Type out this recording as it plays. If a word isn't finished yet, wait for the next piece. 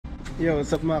Yo,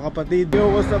 what's up mga kapatid? Yo,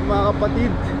 what's up mga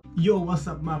kapatid? Yo, what's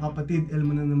up mga kapatid?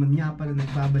 Elmo na naman nga pala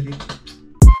nagbabalik.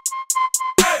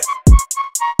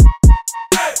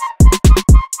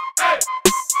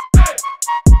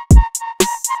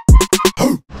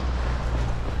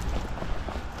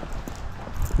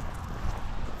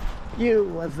 Yo,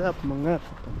 what's up mga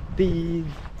kapatid?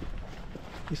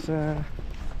 It's a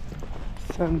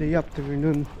Sunday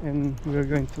afternoon and we're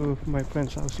going to my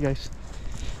friend's house, guys.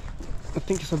 I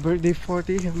think it's a birthday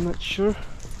party, I'm not sure.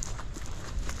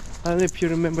 I don't know if you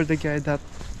remember the guy that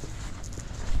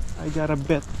I got a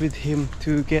bet with him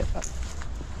to get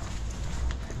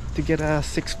a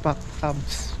six-pack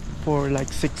abs for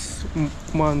like 6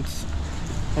 months.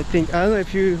 I don't know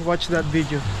if you watched that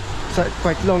video. It's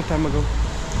quite a long time ago.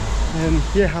 And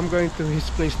yeah, I'm going to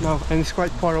his place now and it's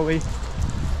quite far away.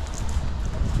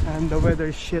 And the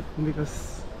weather is shit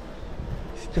because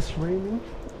it's just raining,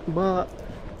 but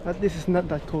at least it's not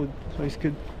that cold, so it's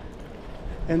good.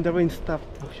 And the rain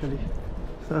stopped actually,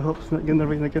 so I hope it's not gonna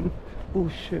rain again. Oh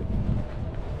shit.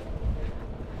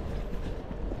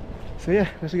 So yeah,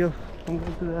 let's go. I'm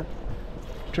going to the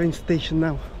train station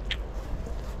now.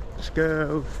 Let's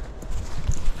go.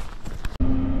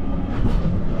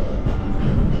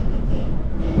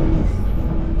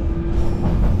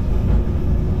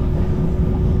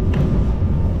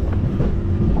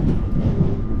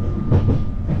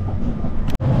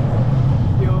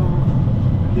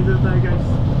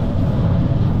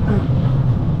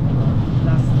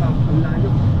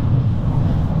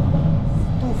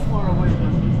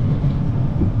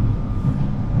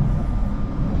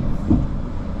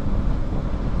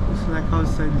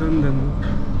 Outside London.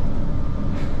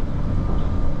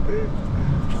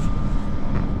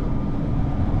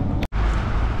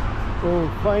 Oh,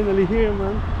 finally here,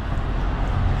 man.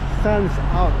 Sun's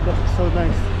out. That's so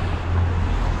nice.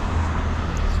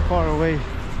 It's far away.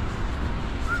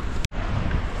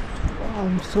 Oh,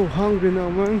 I'm so hungry now,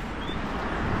 man.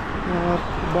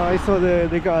 But I saw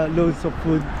they got loads of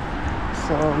food,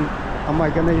 so I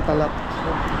might gonna eat a lot.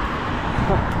 So.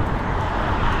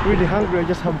 Really hungry. I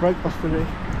just had breakfast today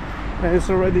and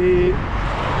it's already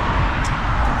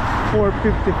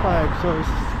 4:55, so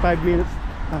it's 5 minutes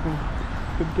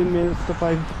 15 minutes to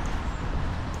 5.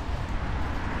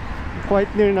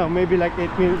 Quite near now, maybe like 8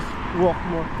 minutes walk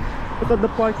more. But at the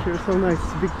park here, so nice,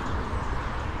 big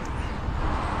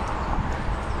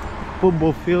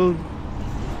football field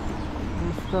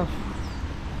and stuff.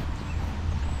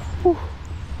 Whew.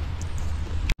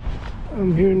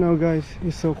 I'm here now, guys.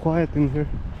 It's so quiet in here.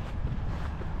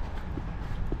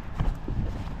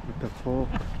 The fog.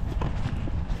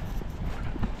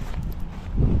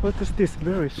 What is this?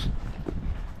 Berries.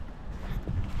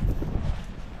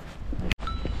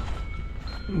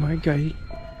 My guy.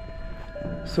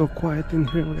 So quiet in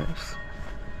here, guys.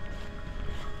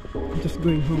 I'm just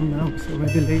going home now. It's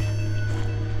already late.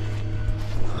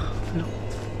 Look.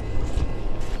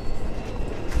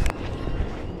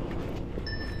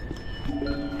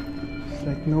 It's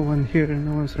like no one here,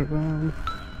 no one's around.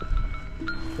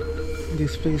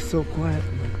 This place is so quiet.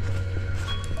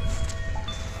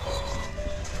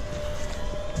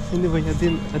 Anyway, I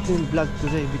didn't vlog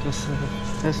today because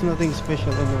there's nothing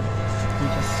special ever. We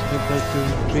just went there to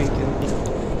drink and eat.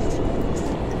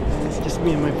 And it's just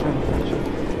me and my friend actually.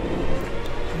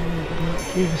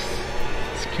 Here's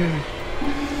scary.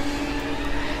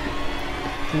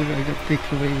 Anyway, I got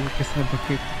takeaway cassava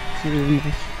cake. It's really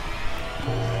nice.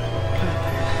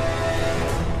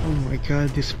 Oh my god,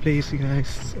 this place,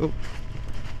 guys. Oh.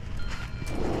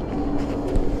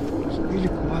 It's really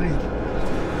quiet.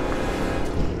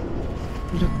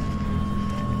 Look.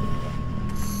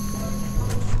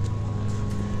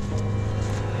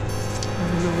 I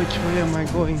don't know which way am I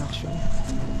going actually.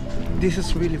 This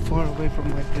is really far away from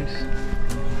my place.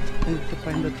 I need to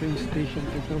find the train station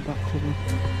to go back home.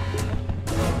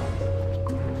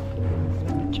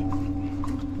 Let me check.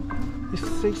 It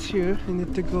says here, I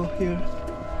need to go here.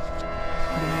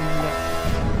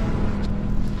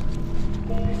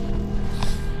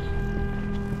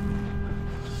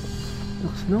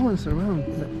 Looks no one's around,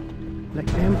 like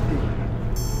empty.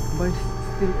 But it's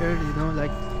still early, you know,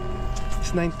 like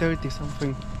it's 9:30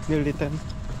 something, nearly 10.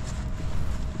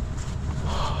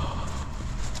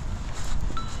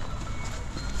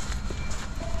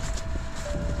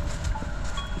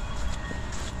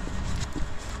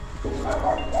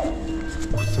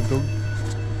 What's the dog?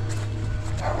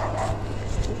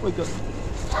 Oh my god.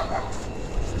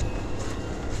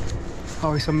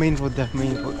 Oh, it's a main road there,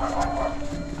 main road.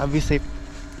 Have you safe?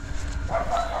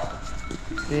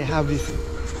 Yeah, have you safe?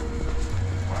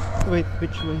 Wait,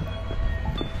 which way?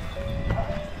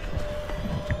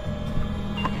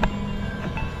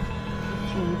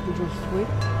 to go straight.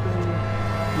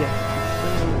 Yeah.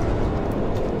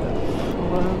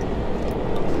 Well,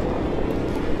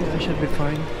 yeah, I should be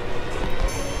fine.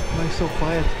 Why so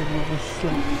quiet? It's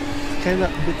like kind of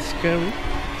a bit scary.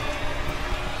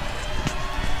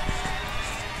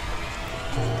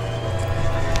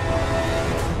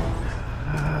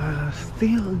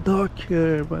 Still dark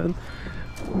here, man.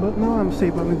 But now I'm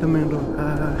safe. I'm in the main road.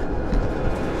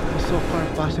 There's so far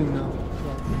passing now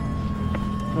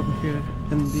from here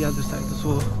and the other side as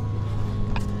well.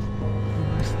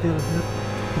 Still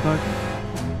dark,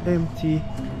 empty,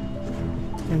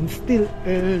 and still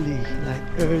early, like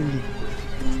early.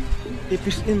 If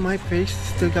it's in my face,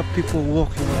 still got people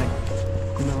walking, like,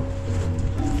 you know.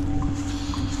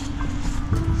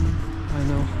 I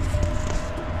know.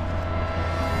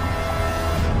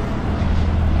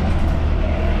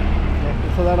 Yeah,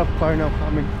 there's a lot of car now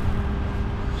coming.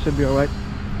 Should be alright.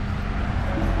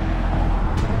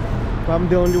 But I'm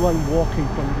the only one walking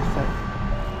from this side.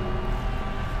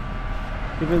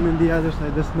 Even in the other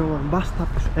side, there's no one. Bus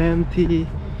stop is empty.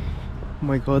 Oh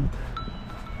my god.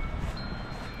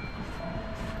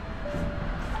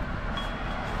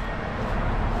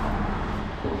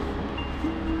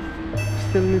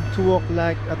 Still need to walk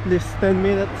like at least 10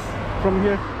 minutes from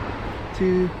here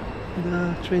to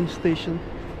the train station.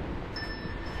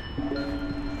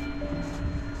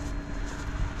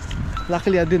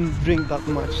 Luckily I didn't drink that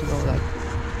much, you know, like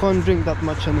can't drink that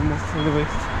much anymore anyway.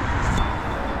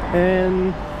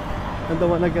 And I don't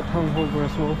want to get hungover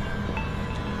as well,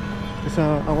 because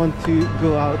I want to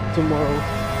go out tomorrow,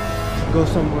 go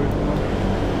somewhere, you know.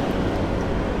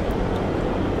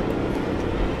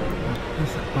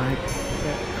 There's a bike.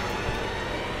 Yeah.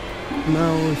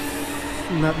 Now it's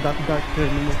not that dark here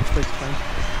anymore, so it's fine.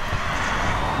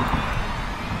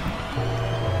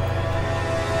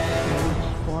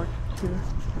 Park here.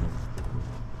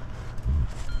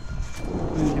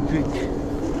 Really big.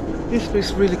 This place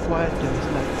is really quiet, guys.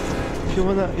 Like, if you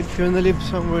wanna live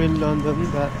somewhere in London,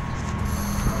 that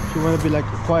if you wanna be like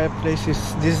a quiet place,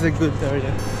 this is a good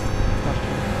area.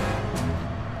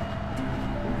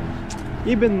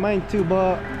 Even mine too,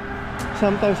 but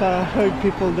sometimes I heard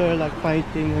people there like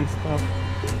fighting and stuff.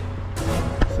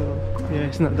 So yeah,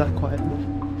 it's not that quiet.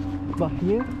 But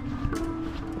here,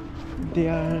 they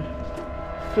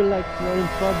feel like they're in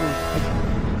trouble.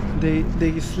 Like,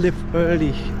 they sleep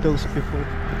early. Those people,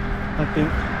 I think.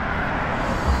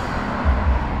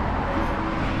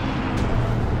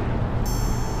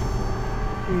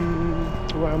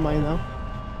 Where am I now?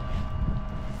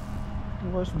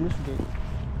 What's this gate?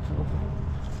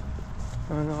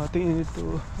 I don't know, I think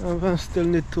I still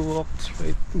need to walk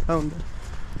straight down there.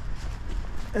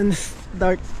 And it's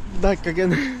dark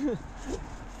again.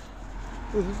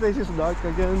 This place is dark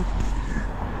again.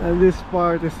 And this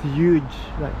part is huge,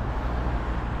 like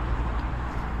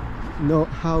no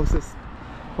houses.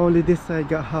 Only this side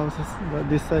got houses, but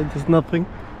this side is nothing.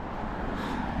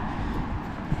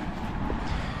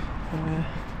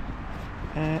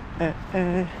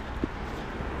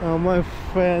 My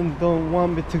friend don't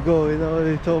want me to go, you know.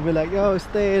 They told me like, oh,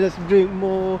 stay, let's drink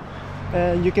more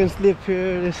and you can sleep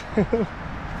here.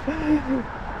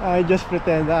 I just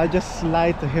pretend, I just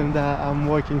lie to him that I'm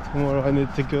working tomorrow, I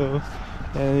need to go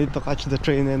and I need to catch the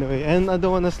train anyway, and I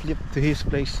don't want to sleep to his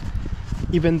place,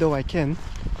 even though I can.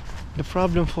 The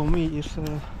problem for me is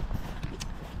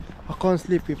I can't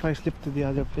sleep if I sleep to the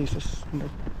other places, you know.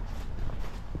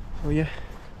 So yeah.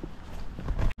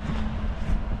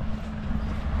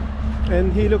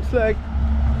 And he looks like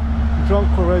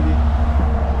drunk already.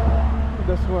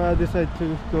 That's why I decided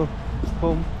to go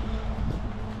home.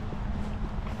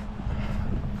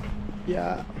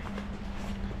 Yeah.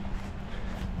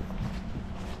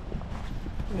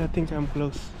 I think I'm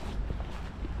close.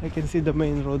 I can see the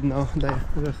main road now.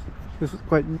 There's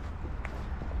quite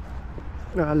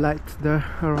lights there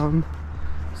around.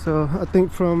 So I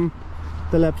think from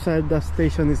the left side the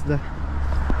station is there.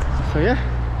 So yeah,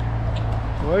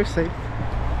 we're safe.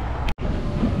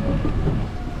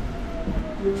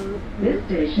 This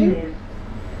station is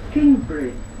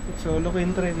Kingsbury. So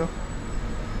looking train, no?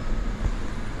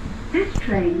 This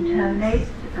train terminates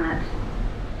at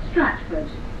Stratford.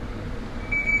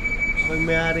 Ako yung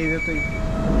may-ari nito eh.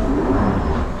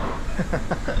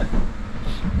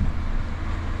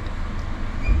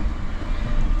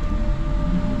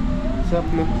 What's up,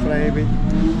 look private.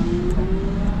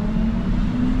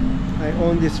 I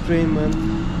own this train, man.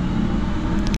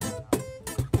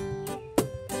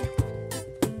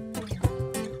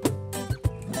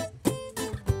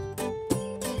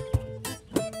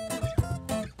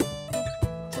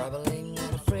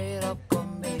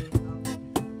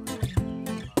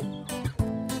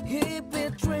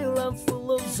 Trail are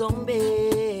full of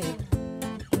zombies.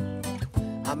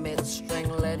 I met a strange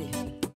lady